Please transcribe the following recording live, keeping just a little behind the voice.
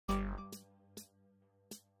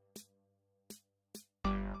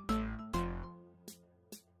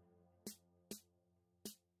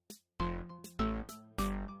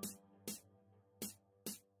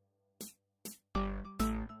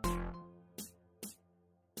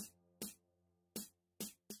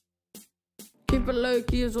Keep it low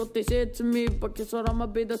key is what they said to me, but guess what, I'ma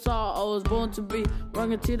be the star I was born to be.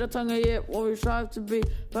 Rangatira yet what we strive to be.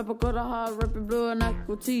 Papakura hard, rapping blue and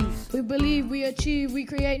equities. We believe, we achieve, we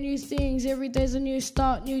create new things. Every day's a new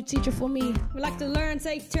start, new teacher for me. We like to learn,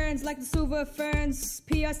 take turns like the silver ferns.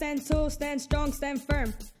 PR stand tall, stand strong, stand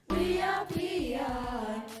firm. We are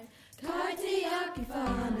PR, Kaitiaki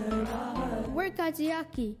whānau. We're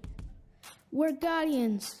Kaitiaki. We're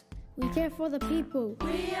guardians. We care for the people.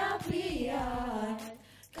 We are PR,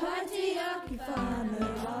 Kaitiaki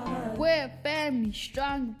whānau. We're family,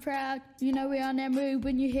 strong and proud. You know we're on our move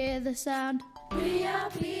when you hear the sound. We are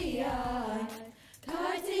PR,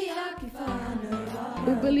 Kaitiaki whānau.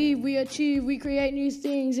 We believe, we achieve, we create new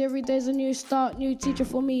things. Every day's a new start, new teacher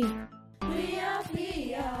for me. We are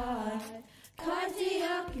PR,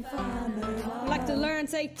 Kaitiaki whānau. We like to learn,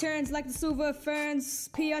 take turns like the silver ferns.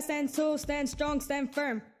 PR stand tall, stand strong, stand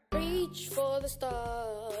firm. Reach for the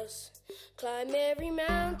stars, climb every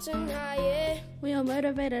mountain higher. We are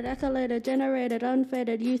motivated, accoladed, generated,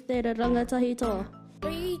 unfaded, youth-dated, rangatahi toa.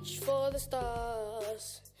 Reach for the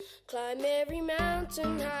stars, climb every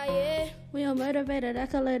mountain higher. We are motivated,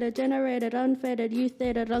 accoladed, generated, unfaded,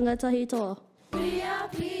 youth-dated, rangatahi toa. We are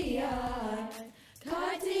PR,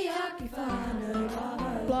 Kaitiaki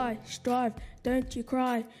whānau. Fly, strive, don't you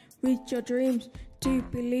cry. Reach your dreams, to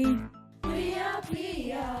believe. We are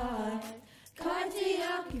PR,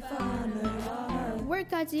 Kaitiaki whānau. We're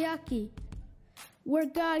Kaitiaki. We're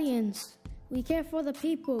guardians. We care for the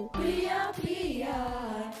people. We are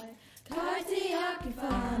PR, Kaitiaki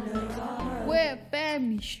whānau. We're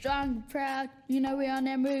family, strong and proud. You know we're on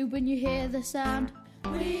our move when you hear the sound.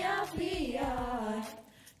 We are PR,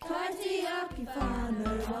 Kaitiaki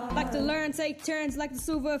whānau. Like to learn, take turns like the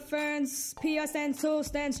silver ferns. PR stand tall,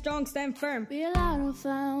 stand strong, stand firm. We're loud and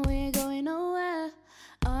fun, we ain't going nowhere.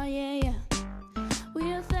 Oh yeah, yeah.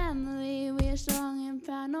 We are family, we are strong and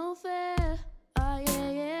proud, no fear. Oh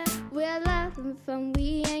yeah, yeah. We're loud and fun,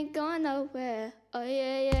 we ain't going nowhere. Oh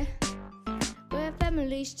yeah, yeah. We're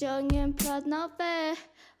family, strong and proud, no fear.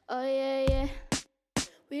 Oh yeah, yeah.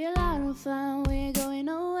 We're loud and fun, we ain't going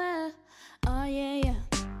nowhere. Oh yeah, yeah.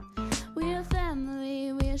 We are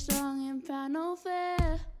family, we are strong and proud, no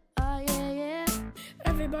fear. Oh yeah, yeah.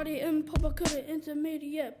 Everybody in Papakura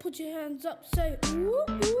Intermediate, put your hands up, say ooh,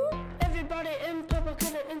 ooh. Everybody in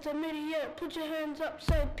Papakura Intermediate, put your hands up,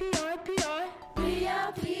 say P.I., P.I. We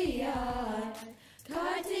are PR,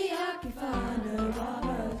 Kaitiaki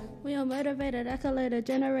whānau. We are motivated, accoladed,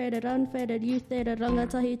 generated, unfaded, youth-dated,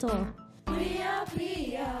 rangatahi toa. We are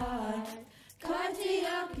PR,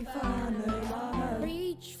 Kaitiaki whānau.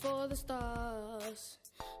 Reach for the stars,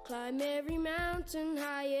 climb every mountain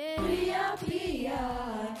higher. We are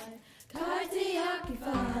PR, Kaitiaki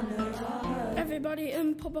whānau. Everybody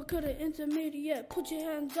in Papakura Intermediate, put your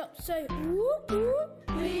hands up, say ooh, ooh.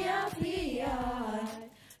 We are PR,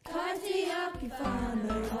 Kaitiaki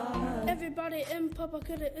whānau. Everybody in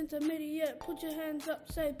Papakura Intermediate, put your hands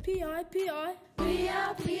up, say P.I., P.I. We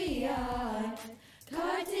are PR,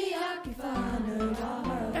 Kaitiaki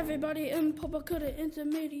whānau. Everybody in Papakura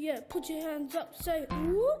Intermediate, put your hands up, say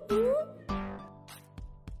ooh, ooh.